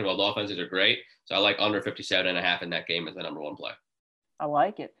defenses suck and both offenses are great. So I like under 57.5 in that game as the number 1 play. I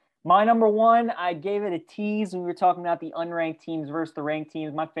like it. My number 1, I gave it a tease when we were talking about the unranked teams versus the ranked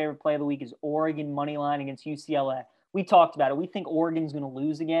teams. My favorite play of the week is Oregon money line against UCLA. We talked about it. We think Oregon's going to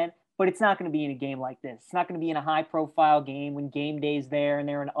lose again, but it's not going to be in a game like this. It's not going to be in a high-profile game when game day's there and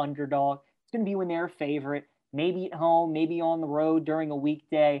they're an underdog. It's going to be when they're a favorite, maybe at home, maybe on the road during a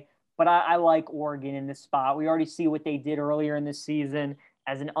weekday. But I like Oregon in this spot. We already see what they did earlier in this season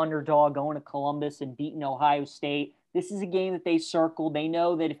as an underdog going to Columbus and beating Ohio State. This is a game that they circled. They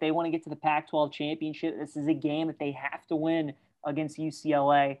know that if they want to get to the Pac-12 championship, this is a game that they have to win against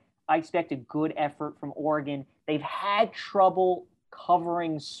UCLA. I expect a good effort from Oregon. They've had trouble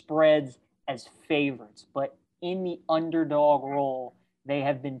covering spreads as favorites, but in the underdog role, they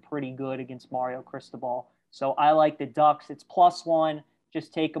have been pretty good against Mario Cristobal. So I like the Ducks. It's +1.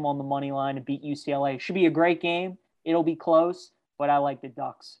 Just take them on the money line to beat UCLA. Should be a great game. It'll be close, but I like the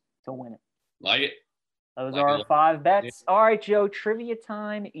Ducks to win it. Like it. Those are our 5 bets. All right, Joe, trivia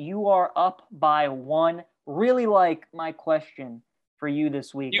time. You are up by 1. Really like my question for you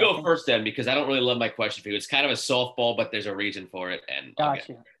this week. You go first then, because I don't really love my question for you. It's kind of a softball, but there's a reason for it. And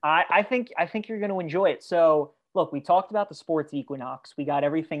gotcha. I think you're going to enjoy it. So, look, we talked about the sports equinox. We got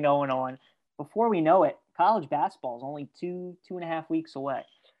everything going on. Before we know it, college basketball is only 2.5 weeks away.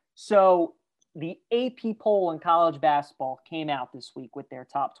 So the AP poll in college basketball came out this week with their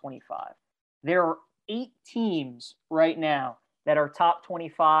top 25. There are 8 teams right now that are top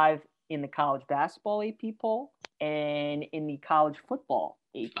 25 in the college basketball AP poll and in the college football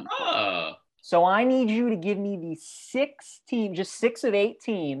AP poll. Oh. So I need you to give me the 6 teams, just 6 of 8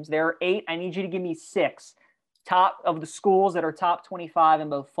 teams. There are 8. I need you to give me 6 top of the schools that are top 25 in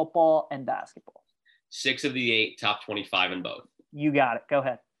both football and basketball. 6 of the 8 top 25 in both. You got it. Go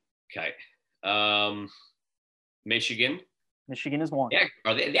ahead. Okay. Michigan. Michigan is 1. Yeah,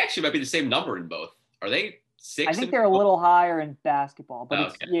 they actually might be the same number in both. Are they 6? I think they're a little higher in basketball,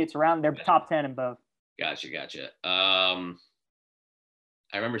 but it's around. They're top 10 in both. Gotcha. I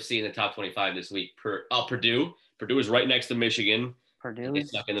remember seeing the top 25 this week. Purdue. Purdue is right next to Michigan. Purdue is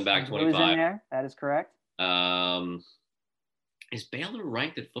stuck in the back 25. Is in there. That is correct. Is Baylor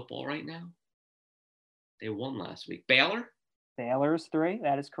ranked at football right now? They won last week. Baylor is 3.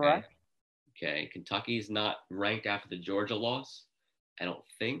 That is correct. Okay. Kentucky's not ranked after the Georgia loss. I don't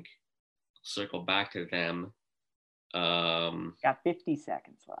think. I'll circle back to them. Got 50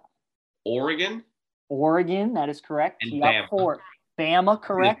 seconds left. Oregon, that is correct. And you got 4. Bama,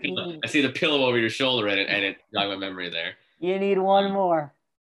 correct. I see the pillow over your shoulder and it jogged my memory there. You need one more.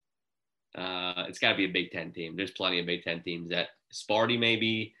 It's got to be a Big Ten team. There's plenty of Big Ten teams. That Sparty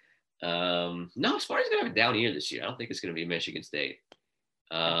maybe. No, Sparty's gonna have a down year this year. I don't think it's gonna be Michigan State.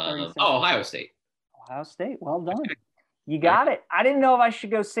 Ohio State. Ohio State. Well done. You got it. I didn't know if I should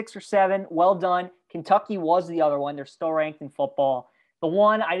go 6 or 7. Well done. Kentucky was the other one. They're still ranked in football. The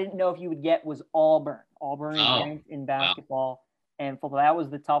one I didn't know if you would get was Auburn. Auburn is ranked in basketball and football. That was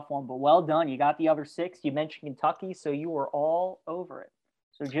the tough one, but well done. You got the other 6. You mentioned Kentucky, so you were all over it.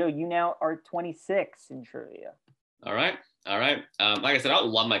 So, Joe, you now are 26 in trivia. All right. Like I said, I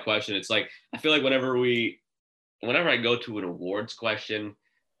don't love my question. It's like I feel like whenever I go to an awards question,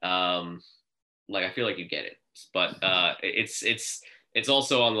 like I feel like you get it. But it's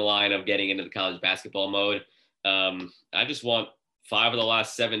also on the line of getting into the college basketball mode. I just want 5 of the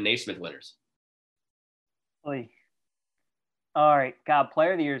last 7 Naismith winners. Oy. All right. God,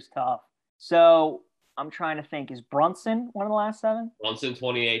 player of the year is tough. So I'm trying to think. Is Brunson one of the last 7? Brunson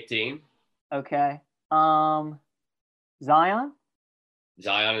 2018. Okay. Zion?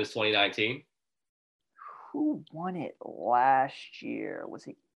 Zion is 2019. Who won it last year? Was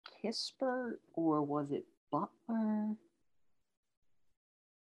it Kispert or was it Butler?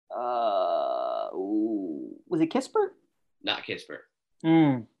 Was it Kispert? Not Kispert.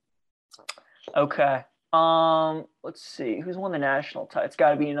 Okay. Let's see. Who's won the national title? It's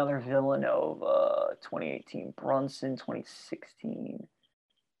got to be another Villanova. 2018. Brunson. 2016.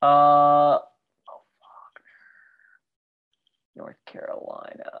 North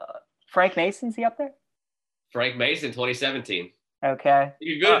Carolina. Frank Mason's he up there? Frank Mason, 2017. Okay.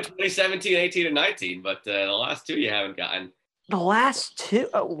 You're good at 2017, 18, and 19, but the last 2 you haven't gotten. The last two.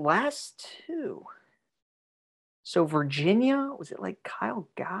 So Virginia, was it like Kyle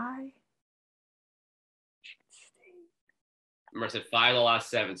Guy? Remember, I said 5 of the last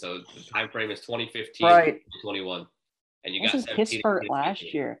 7, so the time frame is 2015, right. 2021. And you wasn't got 17. Kispert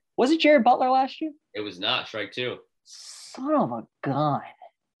last year. Was it Jared Butler last year? It was not. Strike 2. Son of a gun.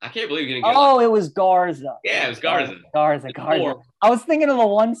 I can't believe you didn't get it was Garza. Yeah, it was Garza. Garza. I was thinking of the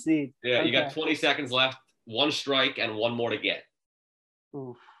 1 seed. Yeah, okay. You got 20 seconds left, 1 strike, and 1 more to get.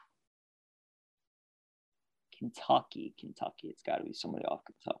 Oof. Kentucky. It's got to be somebody off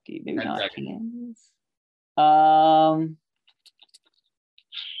Kentucky. Maybe not Kansas.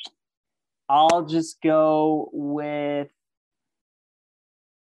 I'll just go with.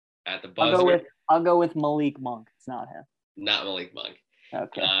 At the buzzer. I'll go with Malik Monk. It's not him. Not Malik Monk.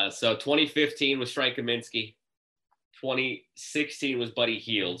 Okay. So 2015 was Frank Kaminsky. 2016 was Buddy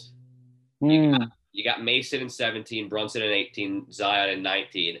Hield. You got Mason in 17, Brunson in 18, Zion in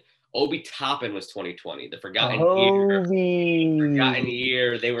 19. Obi Toppin was 2020. The forgotten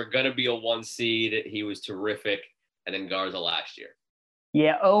year. They were going to be a 1 seed. He was terrific. And then Garza last year.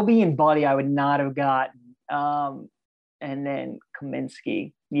 Yeah, Obi and Buddy I would not have gotten. And then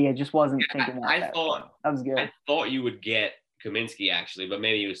Kaminsky. Yeah, just wasn't thinking that. That was good. I thought you would get Kaminsky, actually, but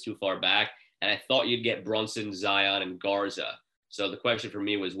maybe he was too far back. And I thought you'd get Brunson, Zion, and Garza. So the question for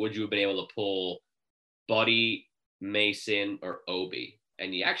me was, would you have been able to pull Buddy, Mason, or Obi?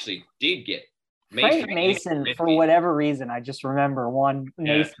 And you actually did get Frank Mason, for whatever reason. I just remember one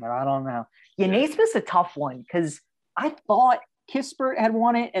Naismith. I don't know. Yeah, Naismith's a tough one because I thought Kispert had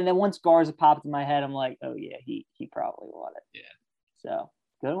won it, and then once Garza popped in my head, I'm like, oh yeah, he probably won it. Yeah. So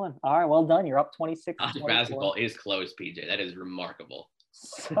good one. All right, well done. You're up 26. Basketball is close, PJ. That is remarkable.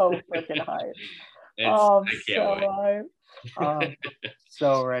 So freaking high. I can't wait.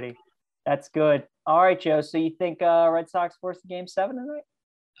 So ready. That's good. All right, Joe. So you think Red Sox force a Game 7 tonight?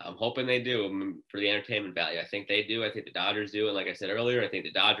 I'm hoping they do for the entertainment value. I think they do. I think the Dodgers do. And like I said earlier, I think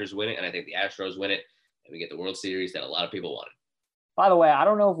the Dodgers win it, and I think the Astros win it, and we get the World Series that a lot of people wanted. By the way, I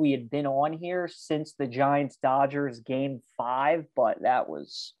don't know if we had been on here since the Giants Dodgers Game 5, but that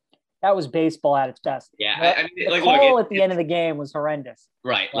was baseball at its best. Yeah, I mean, the call at the end of the game was horrendous.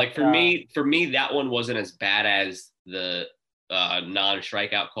 Right, but, like for me, that one wasn't as bad as the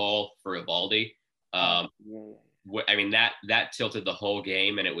non-strikeout call for Eovaldi. I mean that tilted the whole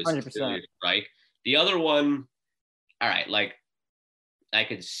game, and it was 100%. A strike. The other one, all right, like I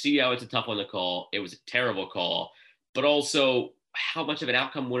could see how it's a tough one to call. It was a terrible call, but also how much of an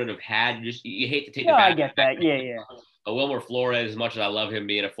outcome would it have had? You hate to take the back. I get that. Yeah. Wilmer Flores, as much as I love him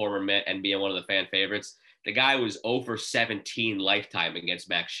being a former Met and being one of the fan favorites, the guy was 0 for 17 lifetime against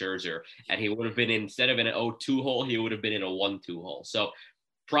Max Scherzer, and he would have been, instead of in an 0-2 hole, he would have been in a 1-2 hole. So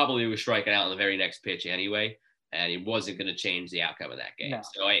probably was striking out in the very next pitch anyway, and he wasn't going to change the outcome of that game. No.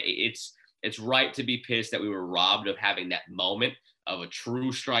 So it's right to be pissed that we were robbed of having that moment of a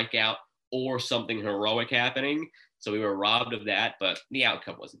true strikeout or something heroic happening. So we were robbed of that, but the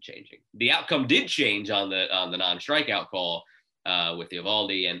outcome wasn't changing. The outcome did change on the non-strikeout call with the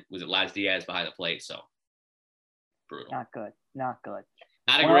Eovaldi, and was it Laz Diaz behind the plate? So brutal. Not good. Not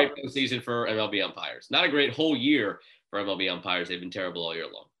a great postseason for MLB umpires. Not a great whole year for MLB umpires. They've been terrible all year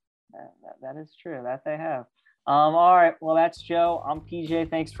long. That is true. That they have. All right. Well, that's Joe. I'm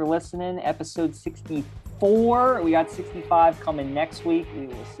PJ. Thanks for listening. Episode 64. We got 65 coming next week. We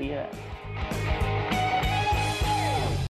will see you then.